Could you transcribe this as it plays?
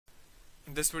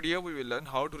In this video, we will learn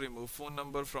how to remove phone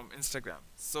number from Instagram.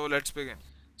 So let's begin.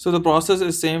 So the process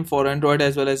is same for Android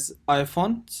as well as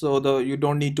iPhone. So you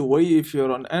don't need to worry if you're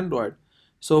on Android.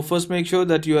 So first make sure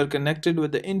that you are connected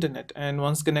with the internet, and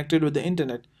once connected with the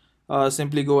internet,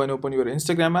 simply go and open your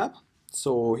Instagram app.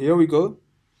 So here we go.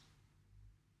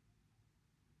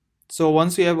 So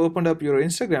once you have opened up your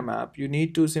Instagram app, you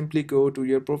need to simply go to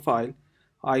your profile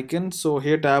icon. So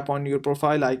here tap on your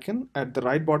profile icon at the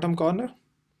right bottom corner.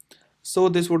 So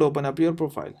this would open up your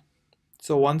profile.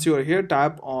 So once you are here,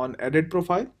 tap on edit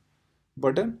profile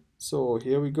button. So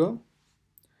here we go.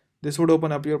 This would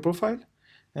open up your profile.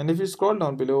 And if you scroll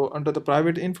down below under the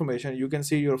private information, you can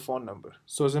see your phone number.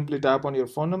 So simply tap on your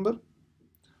phone number.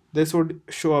 This would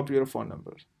show up your phone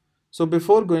number. So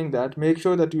before going that, make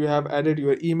sure that you have added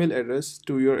your email address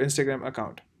to your Instagram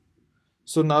account.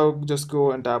 So now just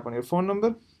go and tap on your phone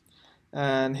number.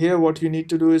 And here what you need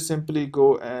to do is simply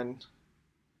go and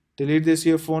delete this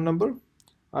your phone number.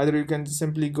 Either you can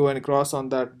simply go and cross on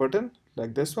that button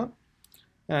like this one,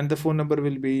 and the phone number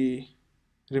will be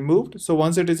removed. So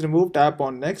once it is removed, tap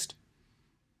on next.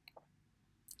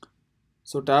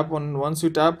 So once you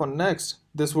tap on next,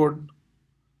 this would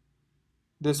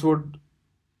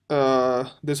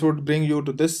bring you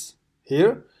to this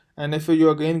here. And if you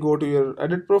again go to your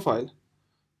edit profile,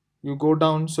 you go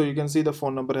down, so you can see the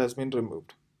phone number has been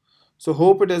removed. So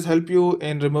hope it has helped you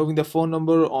in removing the phone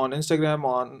number on Instagram,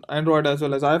 on Android as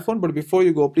well as iPhone. But before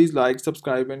you go, please like,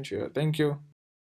 subscribe and share. Thank you.